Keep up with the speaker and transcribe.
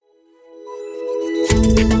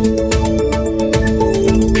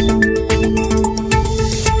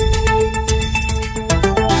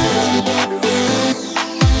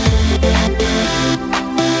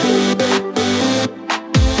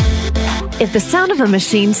If the sound of a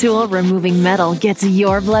machine tool removing metal gets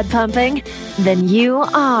your blood pumping, then you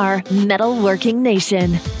are Metalworking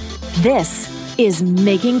Nation. This is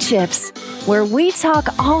Making Chips, where we talk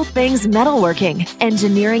all things metalworking,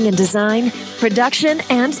 engineering and design, production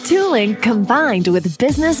and tooling combined with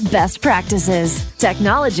business best practices,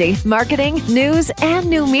 technology, marketing, news, and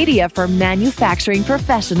new media for manufacturing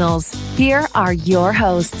professionals. Here are your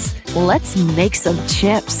hosts. Let's make some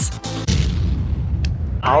chips.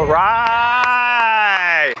 All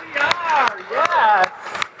right. Yes.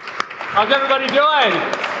 How's everybody doing?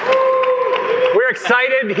 We're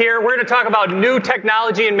excited here. We're going to talk about new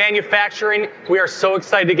technology in manufacturing. We are so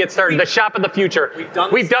excited to get started. The shop of the future.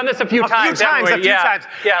 We've done this a few times. A few times.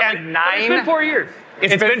 Yeah, And like 9. It's been 4 years.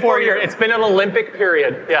 It's been 4 years. It's been an Olympic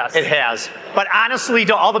period. Yes. It has. But honestly,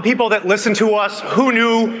 to all the people that listen to us, who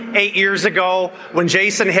knew 8 years ago when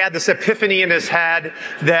Jason had this epiphany in his head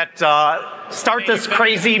that start this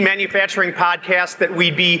crazy manufacturing podcast that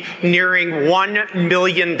we'd be nearing 1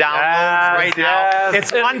 million downloads right now.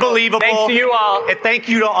 It's unbelievable. Thanks to you all. And thank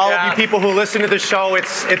you to all of you people who listen to the show.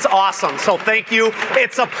 It's awesome. So thank you.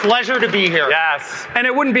 It's a pleasure to be here. Yes. And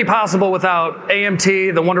it wouldn't be possible without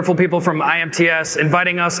AMT, the wonderful people from IMTS,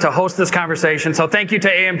 inviting us to host this conversation. So thank you to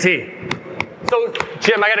AMT. So,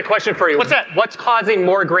 Jim, I got a question for you. What's that? What's causing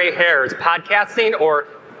more gray hairs, podcasting or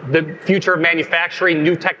the future of manufacturing,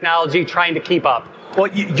 new technology, trying to keep up? Well,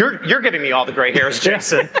 you're giving me all the gray hairs,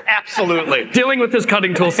 Jason. Absolutely. Dealing with this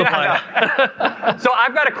cutting tool supply. So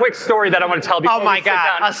I've got a quick story that I want to tell before Oh my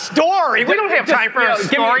God, a story? We don't have time for a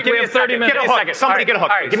story. Give me a 30 minutes. Get a hook. Somebody get a hook.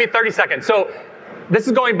 All right, give me 30 seconds. So this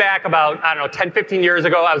is going back about, 10, 15 years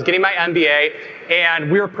ago. I was getting my MBA, and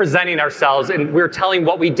we were presenting ourselves, and we were telling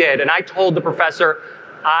what we did. And I told the professor,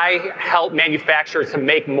 I help manufacturers to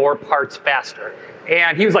make more parts faster.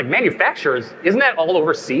 And he was like, manufacturers? Isn't that all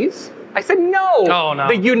overseas? I said, no. Oh, no.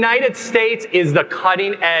 The United States is the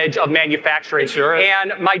cutting edge of manufacturing. Sure is.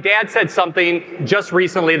 And my dad said something just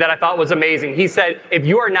recently that I thought was amazing. He said, if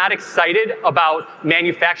you are not excited about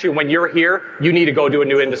manufacturing when you're here, you need to go to a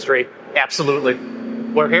new industry. Absolutely.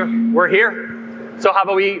 We're here. We're here. So how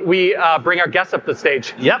about we bring our guest up to the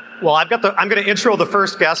stage? Yep. Well, I'm going to intro the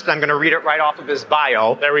first guest. I'm going to read it right off of his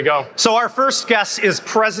bio. There we go. So our first guest is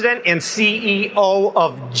President and CEO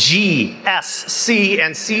of GSC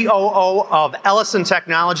and COO of Ellison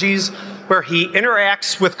Technologies, where he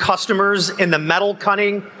interacts with customers in the metal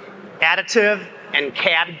cutting, additive, and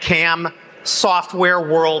CAD/CAM software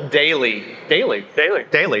world daily. Daily.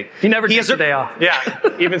 He never takes a day off. Yeah,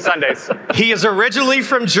 even Sundays. He is originally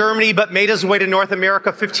from Germany, but made his way to North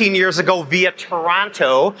America 15 years ago via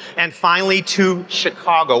Toronto, and finally to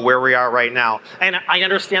Chicago, where we are right now. And I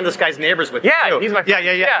understand this guy's neighbors with you, too. He's my friend.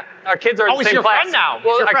 Yeah. Our kids are in the he's same your class. friend now.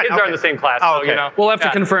 Well, He's your our friend. kids are in Okay. the same class. Oh, So, okay. you know. We'll have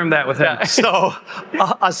to confirm that with him. So,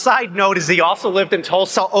 a side note is he also lived in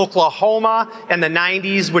Tulsa, Oklahoma in the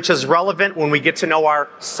 90s, which is relevant when we get to know our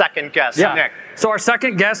second guest, Nick. So our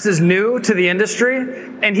second guest is new to the industry,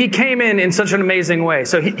 and he came in such an amazing way.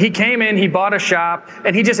 So he came in, he bought a shop,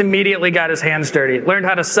 and he just immediately got his hands dirty, learned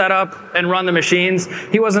how to set up and run the machines.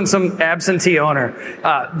 He wasn't some absentee owner.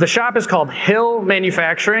 The shop is called Hill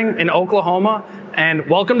Manufacturing in Oklahoma, and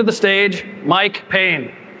welcome to the stage, Mike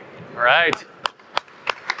Payne. All right.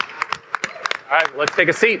 Let's take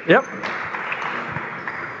a seat. Yep.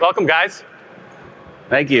 Welcome, guys.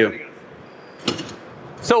 Thank you.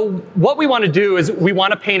 So what we want to do is we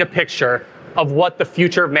want to paint a picture of what the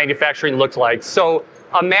future of manufacturing looks like. So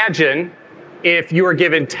imagine if you were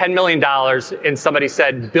given $10 million and somebody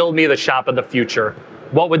said, build me the shop of the future.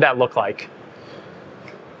 What would that look like?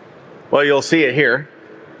 Well, you'll see it here.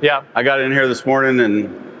 Yeah. I got in here this morning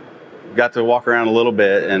and got to walk around a little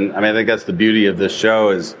bit. And I think that's the beauty of this show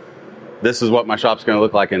is this is what my shop's going to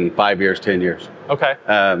look like in 5 years, 10 years. Okay.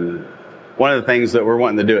 One of the things that we're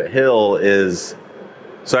wanting to do at Hill is,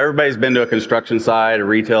 so everybody's been to a construction site, a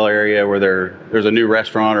retail area where there's a new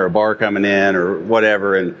restaurant or a bar coming in or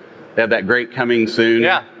whatever, and they have that great coming soon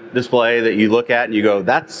display that you look at and you go,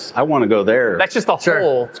 I want to go there. That's just a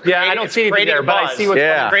whole. Yeah, I don't see anything there, but I see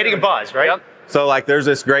what's creating a buzz, right? Yep. So like there's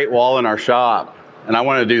this great wall in our shop and I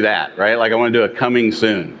want to do that, right? Like I want to do a coming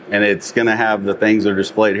soon, and it's going to have the things that are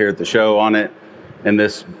displayed here at the show on it and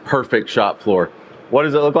this perfect shop floor. What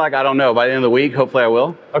does it look like? I don't know. By the end of the week, hopefully I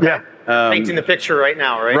will. Okay. Painting the picture right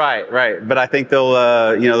now, right? Right. But I think there'll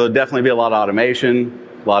definitely be a lot of automation,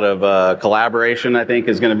 a lot of collaboration. I think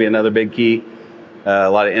is going to be another big key. A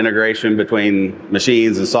lot of integration between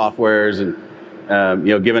machines and softwares, and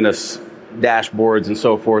giving us dashboards and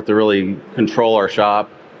so forth to really control our shop.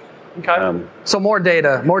 Okay. So more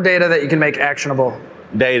data that you can make actionable.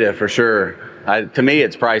 Data for sure. To me,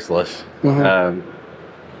 it's priceless.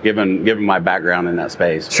 Given my background in that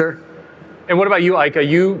space. Sure. And what about you, Ika?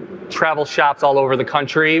 You travel shops all over the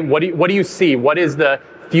country. What do you see? What is the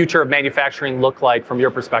future of manufacturing look like from your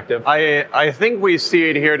perspective? I think we see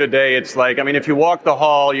it here today. It's like, I mean, if you walk the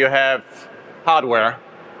hall, you have hardware,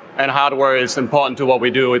 and hardware is important to what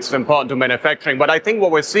we do. It's important to manufacturing. But I think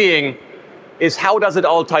what we're seeing is how does it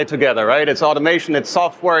all tie together, right? It's automation, it's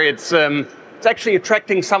software, it's actually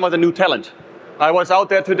attracting some of the new talent. I was out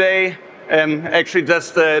there today, actually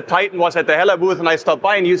just Titan was at the Heller booth, and I stopped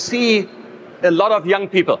by, and you see a lot of young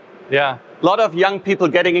people. Yeah. A lot of young people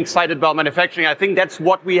getting excited about manufacturing. I think that's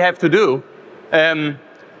what we have to do.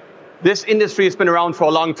 This industry has been around for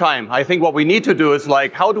a long time. I think what we need to do is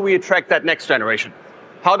like, how do we attract that next generation?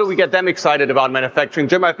 How do we get them excited about manufacturing?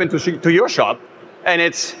 Jim, I've been to your shop, and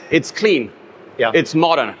it's clean. Yeah. It's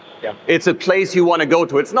modern. Yeah. It's a place you want to go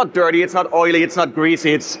to. It's not dirty. It's not oily. It's not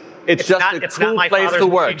greasy. It's just a cool my place father's to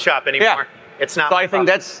work. machine shop anymore. Yeah. It's not. So I think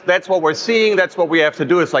that's what we're seeing. That's what we have to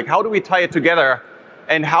do. Is like, how do we tie it together,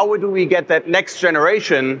 and how do we get that next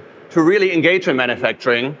generation to really engage in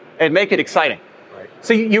manufacturing and make it exciting? Right.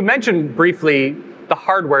 So you mentioned briefly the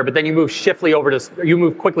hardware, but then you move quickly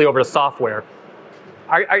over to software.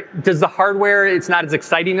 Does the hardware, it's not as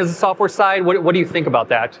exciting as the software side? What do you think about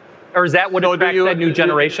that? Or is that what attracts that new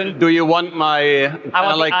generation? Do you want my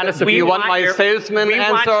salesman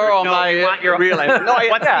answer or my real answer? No,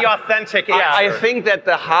 what's the authentic answer? I think that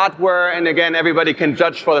the hardware, and again, everybody can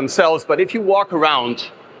judge for themselves, but if you walk around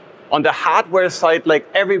on the hardware side, like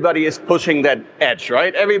everybody is pushing that edge,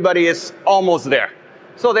 right? Everybody is almost there.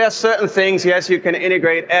 So there are certain things, yes, you can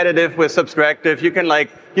integrate additive with subtractive, you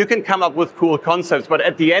can come up with cool concepts, but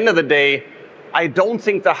at the end of the day, I don't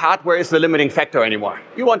think the hardware is the limiting factor anymore.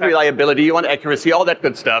 You want reliability, you want accuracy, all that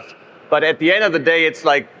good stuff. But at the end of the day, it's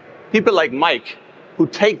like people like Mike who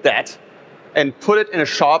take that and put it in a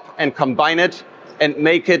shop and combine it and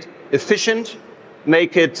make it efficient,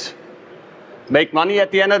 make money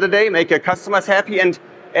at the end of the day, make your customers happy, and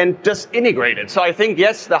just integrate it. So I think,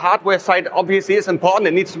 yes, the hardware side obviously is important.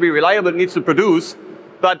 It needs to be reliable, it needs to produce,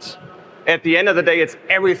 but at the end of the day, it's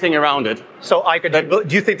everything around it. So, Ika,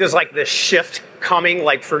 do you think there's like this shift coming?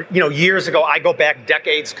 Like for, years ago, I go back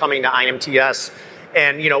decades coming to IMTS,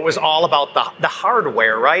 and, it was all about the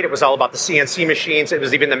hardware, right? It was all about the CNC machines. It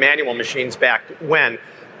was even the manual machines back when.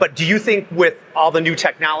 But do you think with all the new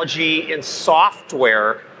technology in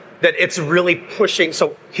software that it's really pushing?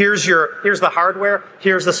 So here's the hardware,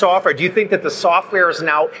 here's the software. Do you think that the software is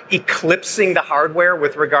now eclipsing the hardware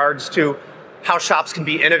with regards to how shops can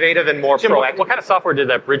be innovative and more proactive? What kind of software did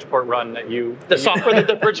that Bridgeport run that you... The software that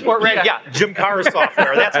the Bridgeport ran? Yeah, Jim Carr's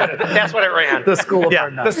software. That's what it ran. The School of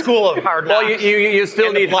Hard Knocks. The School of Hard Knocks. Well, you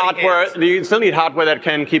still need hardware. Hands. You still need hardware that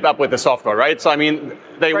can keep up with the software, right? So, I mean,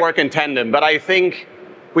 they work in tandem. But I think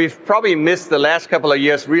we've probably missed the last couple of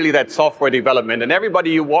years really that software development. And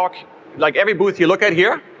everybody you walk, like every booth you look at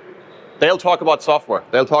here, they'll talk about software.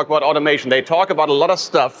 They'll talk about automation. They talk about a lot of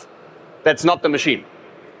stuff that's not the machine.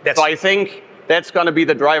 So I think that's going to be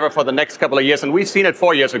the driver for the next couple of years. And we've seen it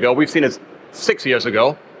 4 years ago. We've seen it 6 years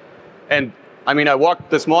ago. And I mean, I walked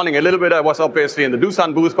this morning a little bit. I was obviously in the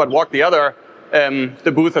Doosan booth, but walked the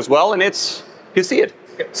booth as well. And you see it.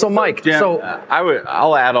 So Mike, Jim,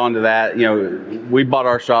 I'll add on to that. We bought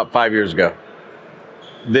our shop 5 years ago.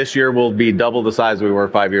 This year will be double the size we were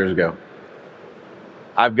 5 years ago.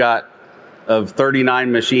 I've got, of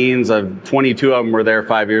 39 machines, 22 of them were there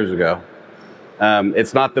 5 years ago.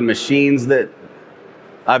 It's not the machines that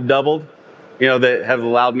I've doubled, that have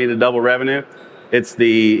allowed me to double revenue.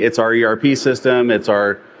 It's our ERP system. It's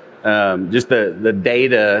our just the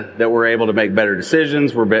data that we're able to make better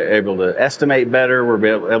decisions. We're able to estimate better.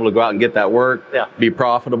 We're able to go out and get that work, be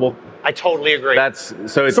profitable. I totally agree.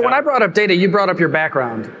 So when I brought up data, you brought up your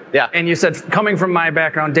background. Yeah. And you said, coming from my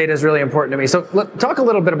background, data is really important to me. So talk a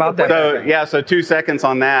little bit about that. So 2 seconds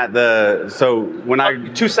on that.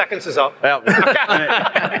 2 seconds is up.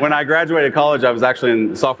 When I graduated college, I was actually in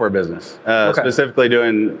the software business, specifically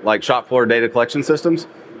doing like shop floor data collection systems.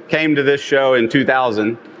 Came to this show in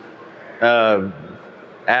 2000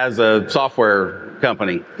 as a software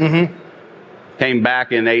company. Mm-hmm. Came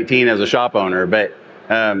back in 18 as a shop owner, but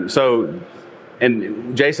and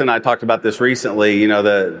Jason and I talked about this recently,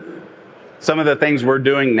 some of the things we're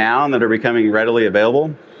doing now and that are becoming readily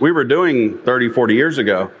available, we were doing 30, 40 years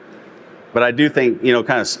ago. But I do think,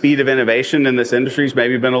 kind of speed of innovation in this industry has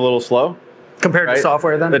maybe been a little slow. Compared to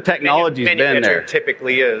software, then? The technology's been there.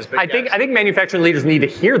 Typically is. But I think manufacturing leaders need to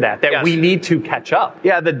hear that we need to catch up.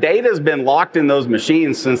 Yeah, the data's been locked in those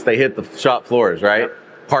machines since they hit the shop floors, right? Yep.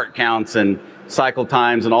 Part counts and cycle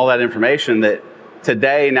times and all that information that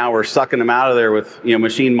today now we're sucking them out of there with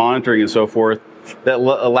machine monitoring and so forth that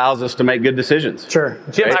allows us to make good decisions. Sure.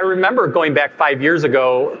 Jim, Right? I remember going back 5 years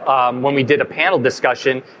ago when we did a panel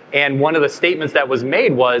discussion, and one of the statements that was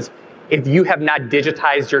made was, if you have not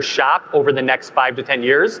digitized your shop over the next 5 to 10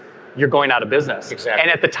 years, you're going out of business. Exactly.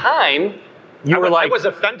 And at the time, you were like... I was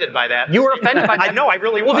offended by that. You were offended by that? I know, I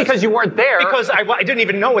really was. Well, because you weren't there. Because I didn't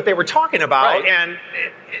even know what they were talking about, Right.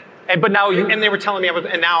 But now you... and they were telling me,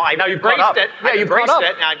 and now you've brought embraced up. it. Yeah, you brought embraced up.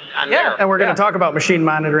 it, and I'm Yeah. there. And we're going to talk about machine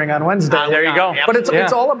monitoring on Wednesday. There you go. But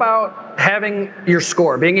it's all about having your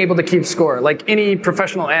score, being able to keep score. Like any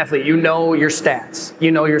professional athlete, you know your stats,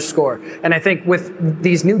 you know your score. And I think with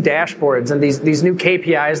these new dashboards and these new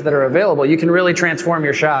KPIs that are available, you can really transform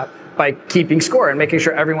your shop by keeping score and making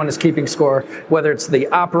sure everyone is keeping score, whether it's the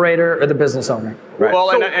operator or the business owner. Right.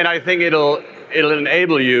 Well, and I think it'll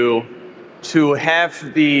enable you to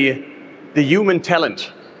have the human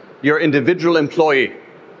talent, your individual employee,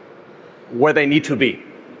 where they need to be.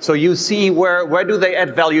 So you see where do they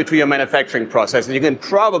add value to your manufacturing process. And you can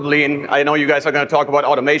probably, and I know you guys are going to talk about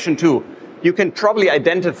automation too, you can probably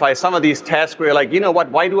identify some of these tasks where you're like, you know what,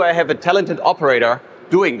 why do I have a talented operator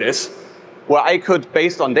doing this? Where I could,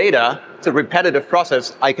 based on data, it's a repetitive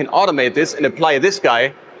process, I can automate this and apply this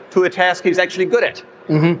guy to a task he's actually good at.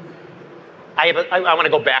 Mm-hmm. I want to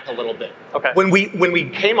go back a little bit. Okay. When we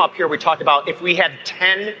came up here, we talked about if we had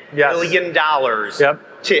 $10 million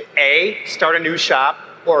to A, start a new shop,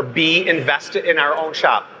 or B, invest it in our own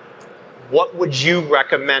shop, what would you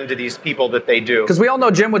recommend to these people that they do? Because we all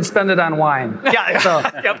know Jim would spend it on wine. Yeah, So,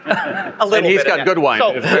 yep. A little And he's bit got of good wine.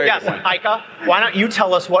 So, It's very yes, good wine. Ika, why don't you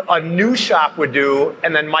tell us what a new shop would do,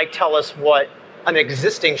 and then Mike tell us what an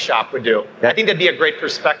existing shop would do. I think that'd be a great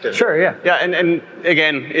perspective. sure, yeah. Yeah, and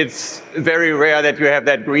again, it's very rare that you have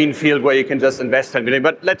that green field where you can just invest 10 million.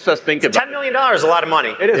 But let's just think about $10 million is a lot of money.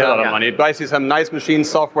 it. It is a lot of money. It buys you some nice machines,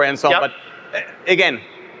 software, and so on. Yep. But again,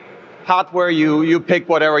 hardware, you pick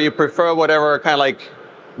whatever you prefer, whatever kind of like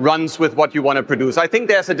runs with what you want to produce. I think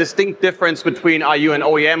there's a distinct difference between are you an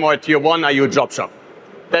OEM or a tier one, are you a job shop?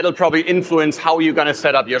 That'll probably influence how you're going to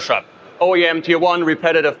set up your shop. OEM, tier one,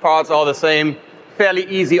 repetitive parts, all the same. Fairly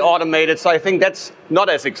easy, automated, so I think that's not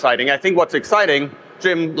as exciting. I think what's exciting,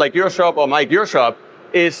 Jim, like your shop, or Mike, your shop,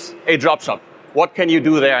 is a job shop. What can you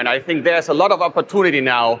do there? And I think there's a lot of opportunity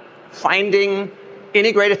now finding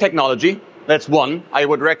integrated technology. That's one. I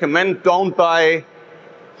would recommend don't buy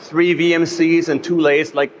 3 VMCs and 2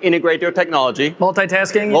 lathes, like integrate your technology.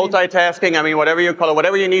 Multitasking? Multitasking, I mean, whatever you call it,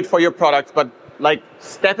 whatever you need for your products, but like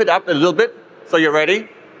step it up a little bit so you're ready.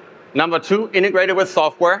 Number 2, integrate it with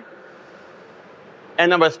software. And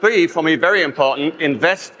number 3, for me, very important,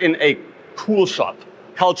 invest in a cool shop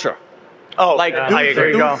culture. Oh, Like I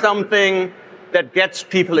agree. do something that gets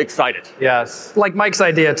people excited. Yes. Like Mike's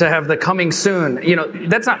idea to have the coming soon. You know,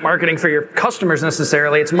 that's not marketing for your customers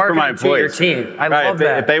necessarily. It's For my marketing to your employees. team. I Right, love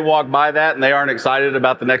that. If they walk by that and they aren't excited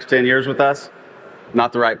about the next 10 years with us,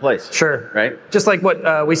 not the right place. Sure. Right? Just like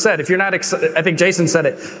what we said, if you're not excited, I think Jason said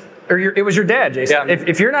it, or it was your dad, Jason. Yeah.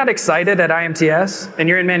 If you're not excited at IMTS and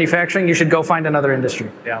you're in manufacturing, you should go find another industry.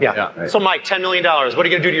 Yeah. Right. So, Mike, $10 million. What are you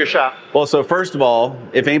going to do to your shop? Well, so first of all,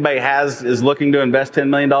 if anybody is looking to invest $10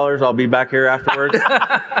 million, I'll be back here afterwards. You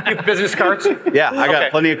have business cards? Yeah, I got Okay.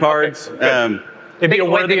 plenty of cards. It'd be a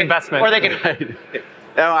worthy investment. Or they can.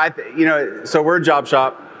 No, so we're a job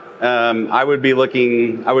shop. I would be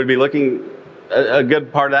looking. A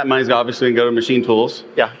good part of that money is obviously going to go to machine tools.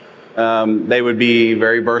 Yeah. They would be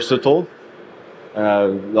very versatile. A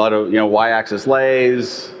lot of y-axis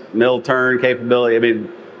lathes, mill turn capability. I mean,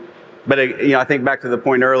 but I think back to the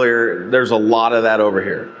point earlier. There's a lot of that over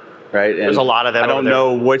here, right? And There's a lot of that I don't over there.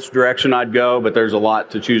 know which direction I'd go, but there's a lot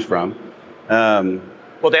to choose from.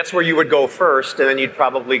 Well, that's where you would go first, and then you'd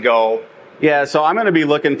probably go. Yeah, so I'm going to be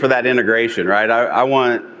looking for that integration, right?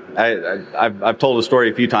 I've told a story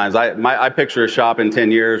a few times. I picture a shop in 10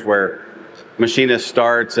 years where machinist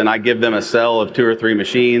starts and I give them a cell of 2 or 3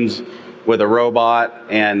 machines with a robot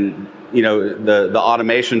and the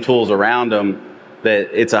automation tools around them. That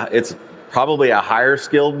it's probably a higher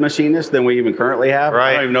skilled machinist than we even currently have. Right.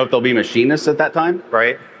 I don't even know if they'll be machinists at that time.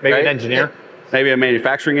 Right. Maybe Right? an engineer. Maybe a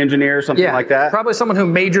manufacturing engineer or something like that. Probably someone who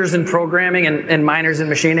majors in programming and minors in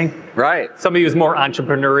machining. Right. Somebody who's more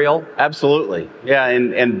entrepreneurial. Absolutely. Yeah,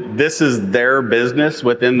 and this is their business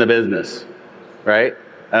within the business, right?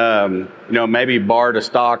 Maybe bar to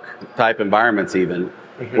stock type environments even,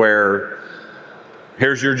 where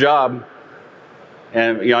here's your job,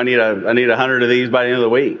 and I need 100 of these by the end of the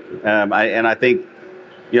week. I think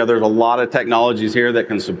there's a lot of technologies here that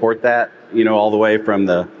can support that. All the way from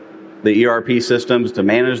the ERP systems to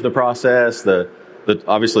manage the process, the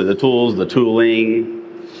obviously the tools, the tooling.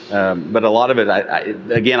 But a lot of it,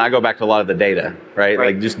 I go back to a lot of the data, right?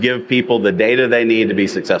 Like just give people the data they need to be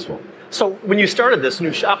successful. So when you started this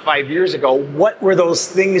new shop 5 years ago, what were those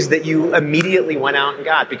things that you immediately went out and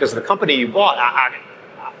got? Because the company you bought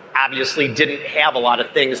obviously didn't have a lot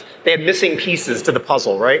of things. They had missing pieces to the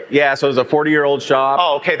puzzle, right? Yeah, so it was a 40-year-old shop.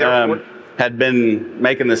 Oh, okay. Had been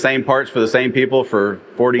making the same parts for the same people for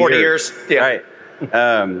 40 years. Yeah.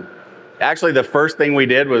 Right. Actually, the first thing we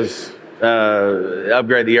did was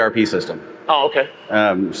upgrade the ERP system. Oh, okay.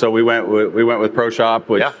 So we went with ProShop,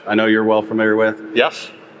 which I know you're well familiar with.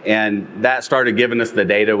 Yes. And that started giving us the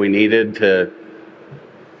data we needed to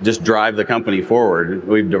just drive the company forward.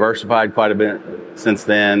 We've diversified quite a bit since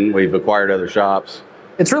then. We've acquired other shops.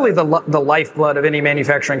 It's really the lifeblood of any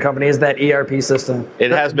manufacturing company is that ERP system. It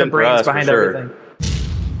has been for us, behind for sure. everything.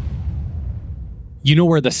 You know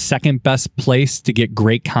where the second best place to get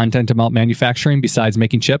great content about manufacturing besides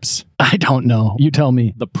making chips? I don't know. You tell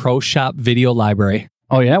me. The ProShop Video Library.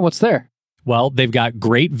 Oh yeah? What's there? Well, they've got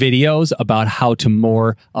great videos about how to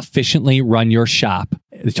more efficiently run your shop.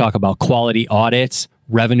 They talk about quality audits,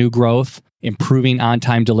 revenue growth, improving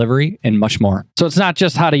on-time delivery, and much more. So it's not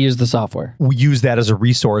just how to use the software. We use that as a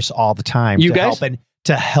resource all the time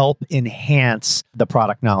to help enhance the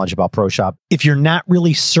product knowledge about ProShop. If you're not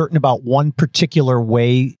really certain about one particular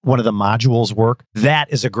way one of the modules work,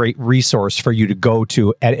 that is a great resource for you to go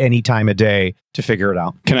to at any time of day to figure it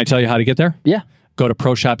out. Can I tell you how to get there? Yeah. Go to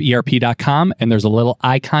ProShopERP.com, and there's a little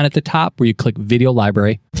icon at the top where you click Video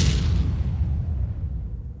Library.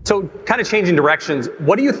 So kind of changing directions,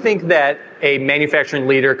 what do you think that a manufacturing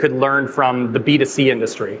leader could learn from the B2C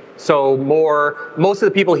industry? So most of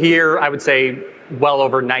the people here, I would say well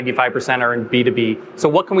over 95% are in B2B. So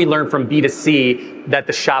what can we learn from B2C that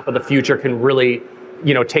the shop of the future can really,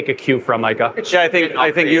 take a cue from, Micah? Yeah,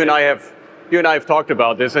 I think you and I have talked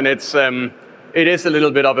about this, and it is a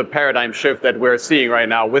little bit of a paradigm shift that we're seeing right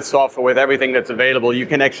now with software, with everything that's available. You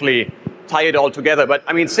can actually tie it all together. But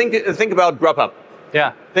I mean, think about Grubhub.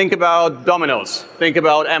 Yeah. Think about Domino's. Think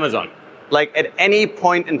about Amazon. Like at any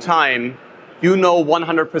point in time,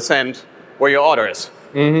 100% where your order is.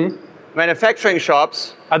 Mm-hmm. Manufacturing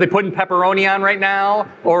shops. Are they putting pepperoni on right now,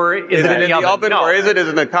 or is it in the oven? No. Or is it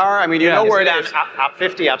in the car? I mean, you know where it is. Up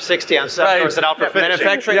 50, up 60, on 7, or is it out for finishing?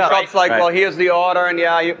 Manufacturing shops well, here's the order, and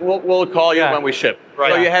we'll call you when we ship.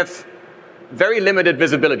 Right. So you have very limited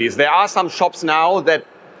visibilities. There are some shops now that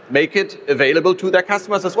make it available to their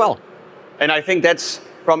customers as well. And I think that's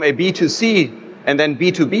from a B2C and then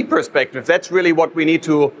B2B perspective, that's really what we need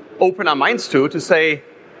to open our minds to say,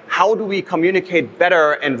 how do we communicate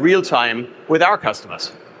better and real time with our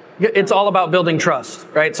customers? It's all about building trust,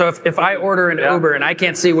 right? So if I order an Uber and I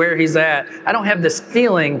can't see where he's at, I don't have this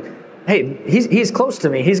feeling, hey, he's close to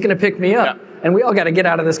me, he's going to pick me up. Yeah. And we all got to get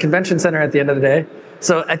out of this convention center at the end of the day.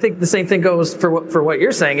 So I think the same thing goes for what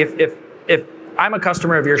you're saying. If I'm a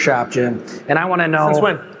customer of your shop, Jim, and I want to know... Since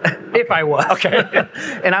when? If I was. Okay.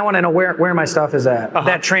 And I want to know where my stuff is at. Uh-huh.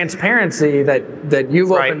 That transparency that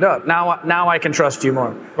you've opened up. Now I can trust you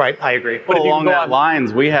more. Right, I agree. But along that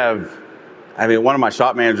lines, we have... one of my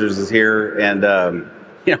shop managers is here, and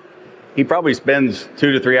he probably spends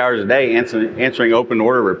 2 to 3 hours a day answering open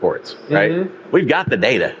order reports, right? Mm-hmm. We've got the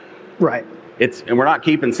data. Right. And we're not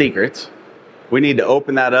keeping secrets. We need to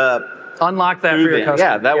open that up. Unlock that for your customer.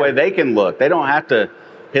 Yeah, that way they can look. They don't have to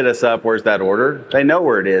hit us up, where's that order? They know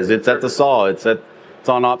where it is. It's at the saw. It's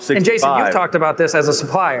on op 65. And Jason, you've talked about this as a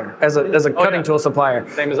supplier, as a cutting tool supplier.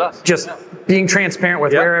 Same as us. Just being transparent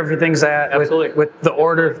with where everything's at, with the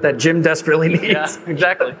order that Jim desperately needs. Yeah,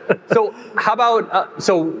 exactly. So how about,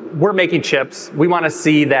 so we're making chips. We want to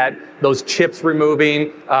see that those chips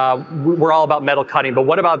removing, we're all about metal cutting, but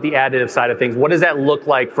what about the additive side of things? What does that look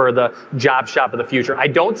like for the job shop of the future? I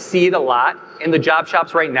don't see it a lot in the job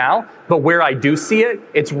shops right now, but where I do see it,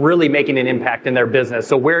 it's really making an impact in their business.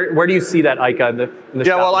 So where do you see that, Ika, in the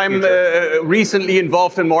shop well, of the future? I'm recently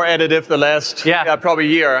involved in more additive the last probably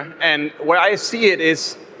year, and where I see it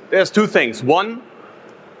is there's two things. One,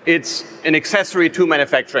 it's an accessory to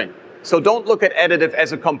manufacturing. So don't look at additive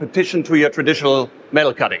as a competition to your traditional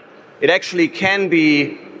metal cutting. It actually can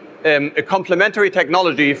be a complementary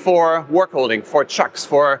technology for work holding, for chucks,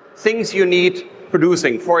 for things you need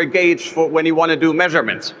producing, for a gauge, for when you want to do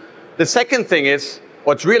measurements. The second thing is,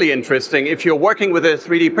 what's really interesting, if you're working with a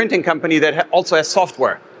 3D printing company that also has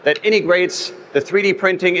software that integrates the 3D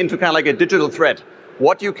printing into kind of like a digital thread,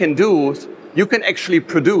 what you can do is you can actually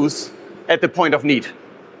produce at the point of need,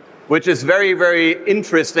 which is very, very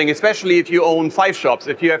interesting, especially if you own 5 shops,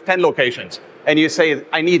 if you have 10 locations, and you say,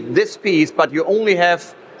 I need this piece, but you only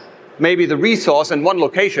have maybe the resource in one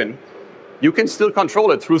location. You can still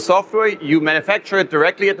control it through software. You manufacture it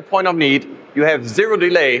directly at the point of need. You have 0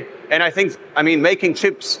 delay. And I think, making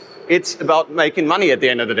chips, it's about making money at the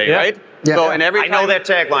end of the day, right? Yeah. So, and every I know that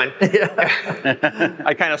tagline.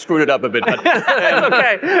 I kind of screwed it up a bit. But, That's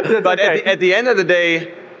okay. At the end of the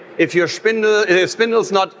day, if your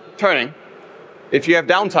spindle's not turning, if you have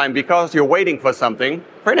downtime because you're waiting for something,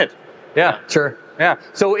 print it. Yeah. Sure. Yeah.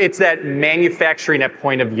 So it's that manufacturing at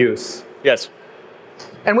point of use. Yes.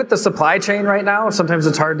 And with the supply chain right now, sometimes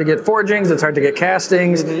it's hard to get forgings, it's hard to get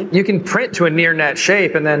castings. Mm-hmm. You can print to a near net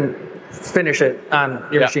shape and then finish it on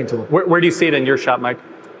your machine tool. Where do you see it in your shop, Mike?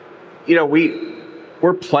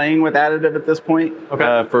 We're playing with additive at this point.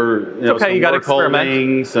 Okay. For you got some work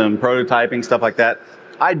holding, some prototyping, stuff like that.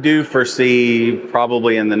 I do foresee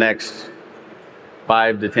probably in the next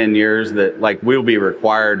 5 to 10 years that we'll be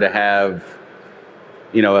required to have,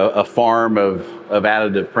 a farm of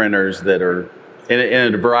additive printers that are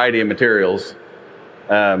in a variety of materials.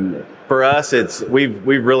 For us, we've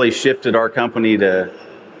really shifted our company to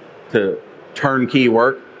turnkey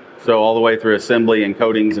work, so all the way through assembly and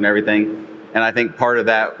coatings and everything. And I think part of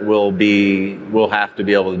that we'll have to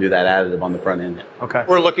be able to do that additive on the front end. Okay.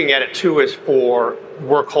 We're looking at it too as for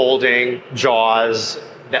work holding, jaws,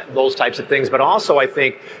 those types of things. But also I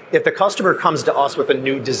think if the customer comes to us with a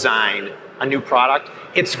new design, a new product,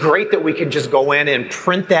 it's great that we can just go in and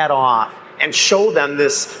print that off and show them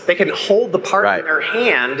this. They can hold the part in their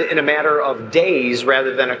hand in a matter of days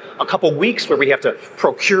rather than a couple weeks where we have to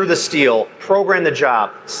procure the steel, program the job,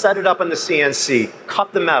 set it up in the CNC,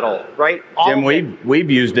 cut the metal, right? Jim, we've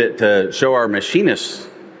used it to show our machinists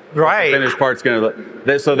what the finished part's going to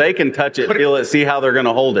look, so they can touch it, feel it, see how they're going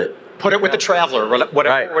to hold it. Put it with the Traveler,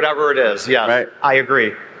 whatever it is. Yes, I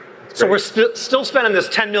agree. So we're still spending this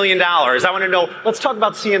 $10 million. I want to know, let's talk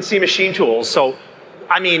about CNC machine tools. So,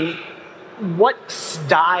 what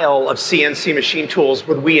style of CNC machine tools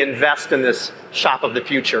would we invest in this shop of the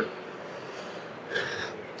future?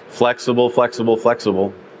 Flexible. What is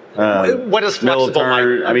flexible? Mill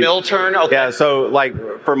turn, mill turn? Okay. Yeah, so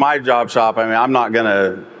for my job shop,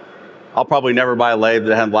 I'll probably never buy a lathe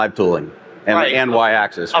that has live tooling and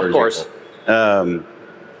Y-axis, for example.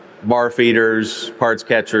 Bar feeders, parts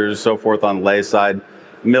catchers, so forth on the lathe side.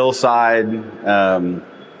 Mill side,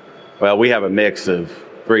 we have a mix of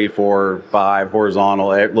 3, 4, 5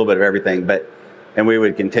 horizontal, a little bit of everything, and we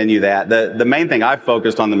would continue that. The main thing I've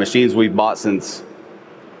focused on the machines we've bought since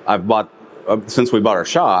we bought our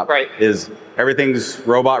shop is everything's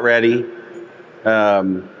robot ready.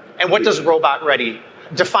 And what does robot ready?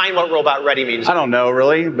 Define what robot ready means. I don't know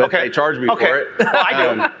really, but they charge me for it. Well,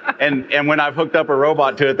 I do. And when I've hooked up a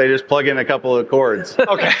robot to it, they just plug in a couple of cords.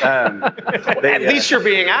 Okay. At least you're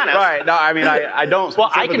being honest. Right. No, I don't.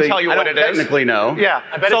 Well, I can tell you what it is. Technically, no. Yeah.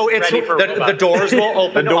 So it's the doors will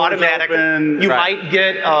open automatically. You might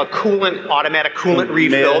get a automatic coolant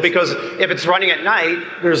refill because if it's running at night,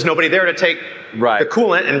 there's nobody there to take the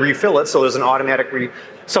coolant and refill it. So there's an automatic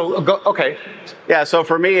okay. Yeah, so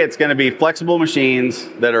for me, it's going to be flexible machines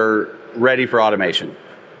that are ready for automation.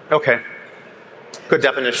 Okay. Good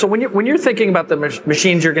definition. So when you're thinking about the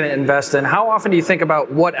machines you're going to invest in, how often do you think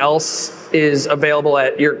about what else is available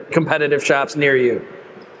at your competitive shops near you?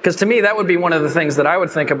 Because to me, that would be one of the things that I would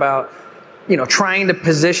think about, trying to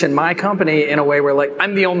position my company in a way where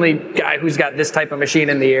I'm the only guy who's got this type of machine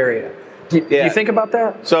in the area. Do you think about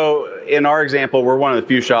that? So in our example, we're one of the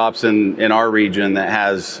few shops in our region that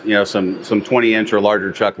has some 20-inch or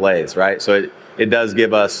larger chuck lathes, right? So it does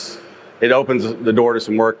give us, it opens the door to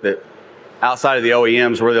some work that outside of the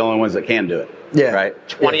OEMs, we're the only ones that can do it. Yeah. Right.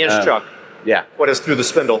 20-inch chuck. Yeah. What is through the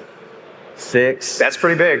spindle? 6. That's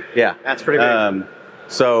pretty big. Yeah. That's pretty big.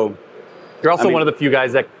 So you're also one of the few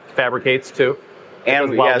guys that fabricates too.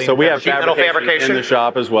 And so we have fabrication in the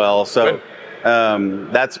shop as well. So.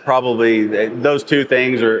 That's probably, those two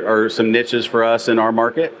things are some niches for us in our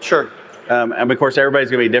market. Sure. And of course,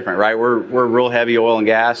 everybody's going to be different, right? We're real heavy oil and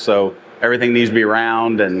gas, so everything needs to be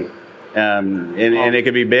round and it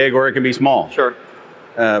can be big or it can be small. Sure.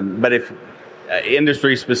 But if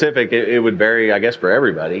industry specific, it would vary, I guess, for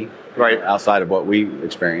everybody. Right. Outside of what we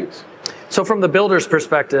experience. So from the builder's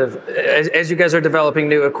perspective, as you guys are developing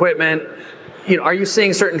new equipment, are you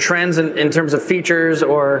seeing certain trends in terms of features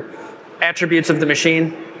or attributes of the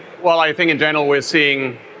machine? Well, I think in general we're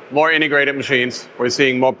seeing more integrated machines. We're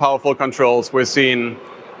seeing more powerful controls. We're seeing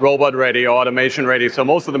robot ready or automation ready. So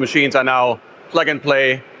most of the machines are now plug and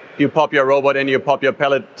play. You pop your robot in, you pop your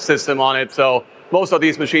pellet system on it. So most of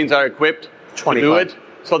these machines are equipped to do it.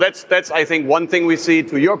 So that's I think one thing we see.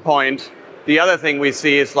 To your point, the other thing we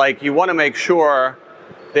see is like you want to make sure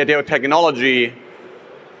that your technology,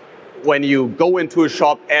 when you go into a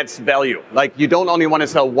shop, adds value. Like you don't only want to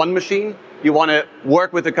sell one machine, you want to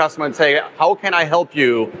work with the customer and say, how can I help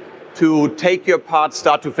you to take your part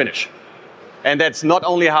start to finish? And that's not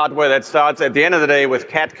only hardware, that starts at the end of the day with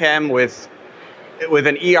CAD/CAM, with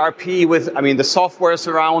an ERP, with the software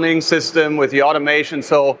surrounding system, with the automation.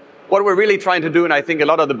 So what we're really trying to do, and I think a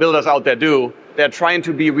lot of the builders out there do, they're trying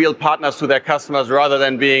to be real partners to their customers rather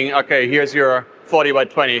than being, okay, here's your 40 by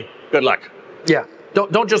 20, good luck. Yeah.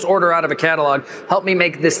 Don't just order out of a catalog. Help me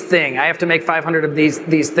make this thing. I have to make 500 of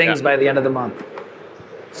these things by the end of the month.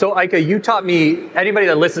 So, Ika, you taught me, anybody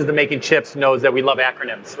that listens to Making Chips knows that we love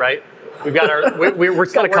acronyms, right? We've got our, we're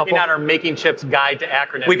still working on our Making Chips guide to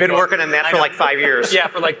acronyms. We've been working on that for like 5 years. Yeah,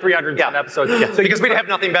 for like 300 episodes. Yeah. So because we'd have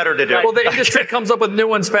nothing better to do. Well, the industry comes up with new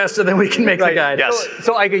ones faster than we can make the guide. Yes.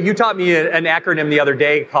 So Ika, you taught me an acronym the other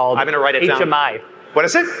day called I'm going to write it down. HMI. What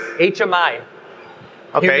is it? HMI.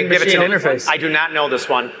 Okay, give it to me. Interface. I do not know this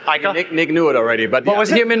one. Ika? Nick knew it already, but what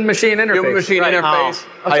was it? Human-machine interface. Human-machine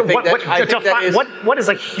interface. What is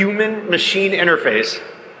a human-machine interface?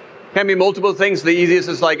 Can be multiple things. The easiest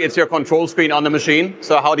is like it's your control screen on the machine.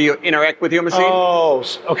 So how do you interact with your machine? Oh,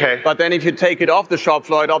 okay. But then if you take it off the shop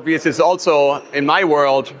floor, it obviously is also, in my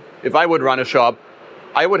world, if I would run a shop,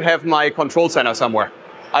 I would have my control center somewhere.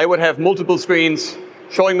 I would have multiple screens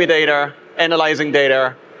showing me data, analyzing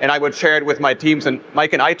data, and I would share it with my teams. And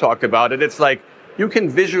Mike and I talked about it. It's like you can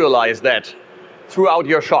visualize that throughout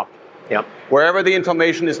your shop. Yep. Wherever the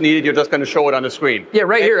information is needed, you're just going to show it on the screen. Yeah,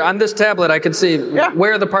 right here on this tablet, I can see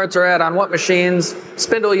where the parts are at, on what machines,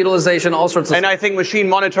 spindle utilization, all sorts of stuff. And I think machine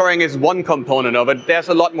monitoring is one component of it. There's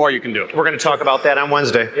a lot more you can do. We're going to talk about that on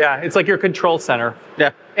Wednesday. Yeah, it's like your control center.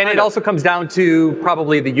 Yeah. And it also comes down to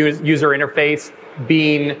probably the user interface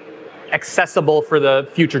being accessible for the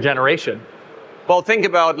future generation. Well, think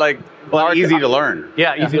about easy to learn.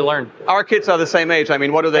 Yeah, easy to learn. Our kids are the same age. I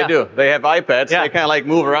mean, what do they do? They have iPads. They kind of like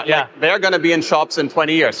move around. Yeah. Like, they're going to be in shops in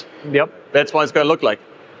 20 years. Yep. That's what it's going to look like.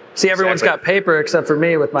 See, everyone's got paper except for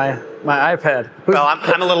me with my iPad. Well,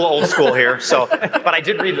 I'm a little old school here, but I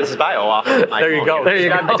did read this bio off of my There you go. There you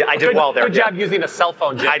go. I did well there. Good job using a cell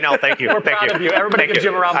phone, Jim. I know, thank you. We're proud of you. Everybody give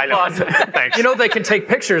Jim a round of applause. Thanks. You know they can take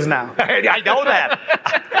pictures now. I know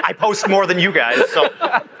that. I post more than you guys, so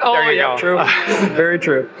there you go. True. Very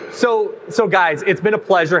true. So guys, it's been a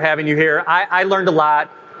pleasure having you here. I learned a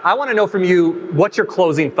lot. I want to know from you, what's your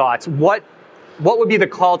closing thoughts? What would be the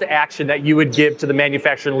call to action that you would give to the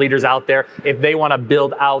manufacturing leaders out there if they want to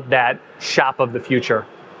build out that shop of the future?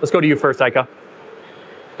 Let's go to you first, Ika.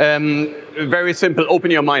 Very simple. Open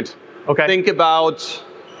your mind. Okay.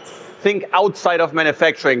 Think outside of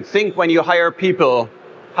manufacturing. Think when you hire people,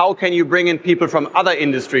 how can you bring in people from other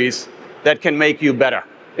industries that can make you better?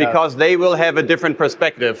 Because they will have a different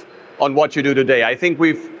perspective on what you do today. I think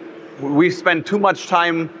we've spent too much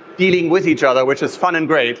time dealing with each other, which is fun and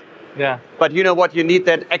great. Yeah. But you know what? You need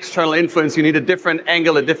that external influence. You need a different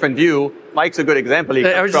angle, a different view. Mike's a good example.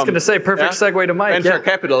 I was just going to say, perfect segue to Mike. Venture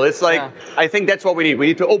capital. It's like, I think that's what we need. We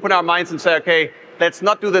need to open our minds and say, okay, let's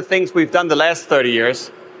not do the things we've done the last 30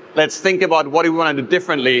 years. Let's think about what do we want to do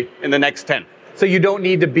differently in the next 10. So you don't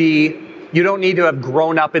need to have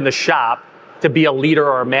grown up in the shop to be a leader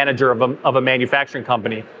or a manager of a manufacturing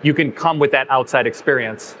company. You can come with that outside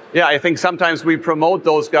experience. Yeah, I think sometimes we promote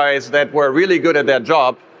those guys that were really good at their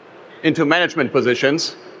job into management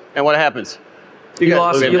positions, and what happens? You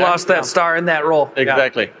lost that star in that role.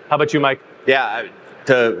 Exactly. Yeah. How about you, Mike? Yeah,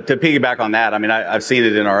 to piggyback on that, I mean, I've seen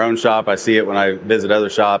it in our own shop. I see it when I visit other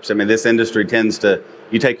shops. I mean, this industry tends to,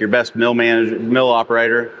 you take your best mill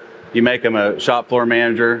operator, you make them a shop floor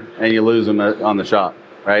manager, and you lose them on the shop,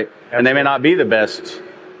 right? Absolutely. And they may not be the best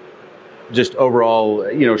just overall,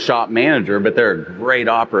 shop manager, but they're a great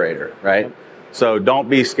operator, right? Yep. So don't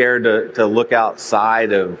be scared to look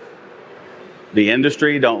outside of the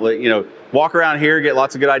industry. Don't walk around here, get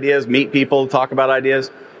lots of good ideas, meet people, talk about ideas,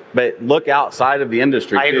 but look outside of the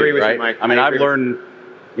industry. I agree with you, Mike. I mean, I've learned,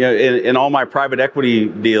 in all my private equity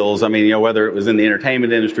deals, I mean, whether it was in the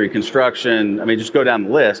entertainment industry, construction, I mean, just go down the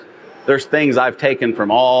list. There's things I've taken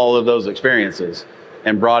from all of those experiences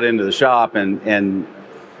and brought into the shop, and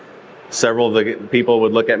several of the people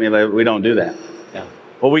would look at me like, we don't do that. Yeah.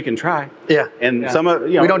 Well, we can try. Yeah. And some of,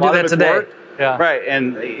 we don't do that today. Worked. Yeah. Right,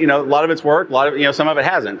 and a lot of it's worked. A lot of some of it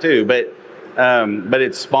hasn't too. But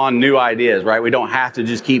it's spawned new ideas. Right, we don't have to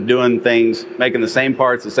just keep doing things, making the same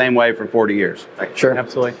parts the same way for 40 years. Sure,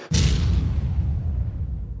 absolutely.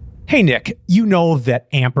 Hey, Nick, you know that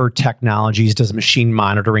Amper Technologies does machine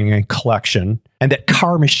monitoring and collection, and that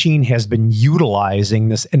Car Machine has been utilizing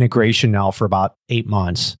this integration now for about 8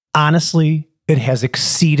 months. Honestly, it has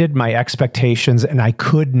exceeded my expectations, and I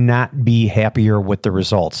could not be happier with the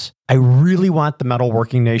results. I really want the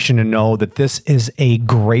Metalworking Nation to know that this is a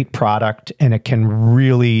great product, and it can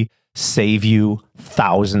really save you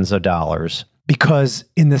thousands of dollars. Because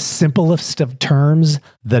in the simplest of terms,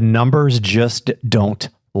 the numbers just don't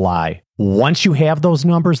lie. Once you have those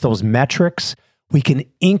numbers, those metrics, we can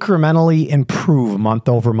incrementally improve month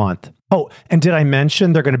over month. Oh, and did I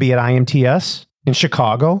mention they're going to be at IMTS in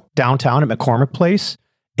Chicago, downtown at McCormick Place,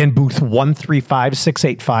 in booth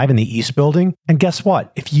 135685 in the East Building? And guess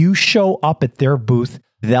what? If you show up at their booth,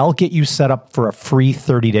 they'll get you set up for a free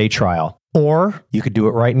 30-day trial. Or you could do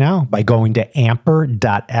it right now by going to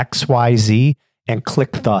amper.xyz and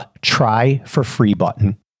click the Try for Free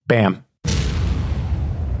button. Bam.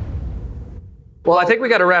 Well, I think we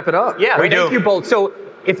got to wrap it up. Yeah, thank you both. So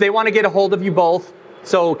if they want to get a hold of you both,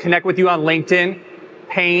 so connect with you on LinkedIn,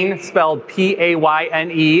 Payne, spelled Payne, and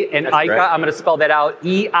Eike, I'm going to spell that out,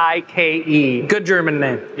 Eike. Good German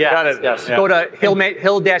name. Yes, Got it. Yes. Yeah. Go to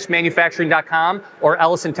hill-manufacturing.com or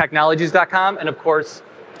ellisontechnologies.com, and of course,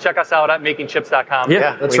 check us out at makingchips.com.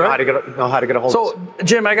 Yeah, that's right. Know how to get a hold of us. So,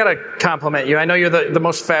 Jim, I got to compliment you. I know you're the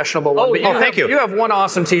most fashionable one. But thank you. You have one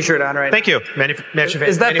awesome T-shirt on right now. Thank you. Is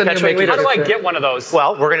that the new Making How do I Chips? get one of those?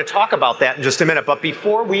 Well, we're going to talk about that in just a minute. But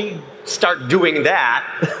before we start doing that,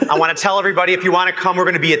 I want to tell everybody, if you want to come, we're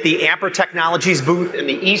going to be at the Amper Technologies booth in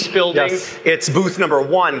the East Building. Yes. It's booth number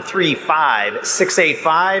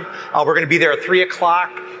 135685. We're going to be there at 3 o'clock.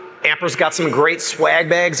 Amper's got some great swag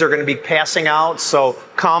bags they're going to be passing out. So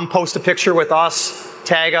come, post a picture with us,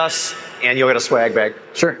 tag us, and you'll get a swag bag.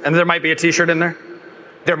 Sure. And there might be a T-shirt in there?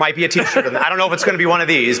 There might be a T-shirt in there. I don't know if it's going to be one of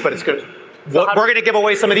these, but it's good. We're going to give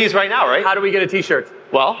away some of these right now, right? How do we get a T-shirt?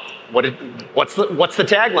 Well, what's the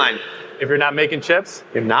tagline? If you're not making chips,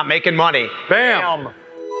 You're not making money. bam.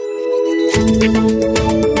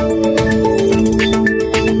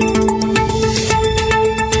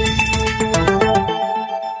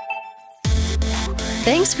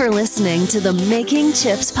 Thanks for listening to the Making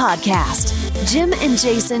Chips podcast. Jim and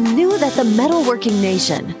Jason knew that the Metalworking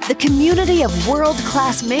Nation, the community of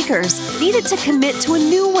world-class makers, needed to commit to a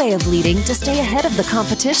new way of leading to stay ahead of the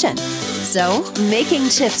competition. So, Making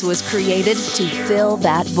Chips was created to fill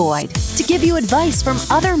that void, to give you advice from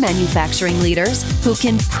other manufacturing leaders who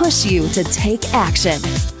can push you to take action.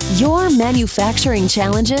 Your manufacturing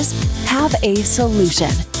challenges have a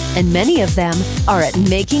solution, and many of them are at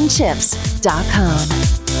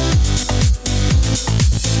makingchips.com.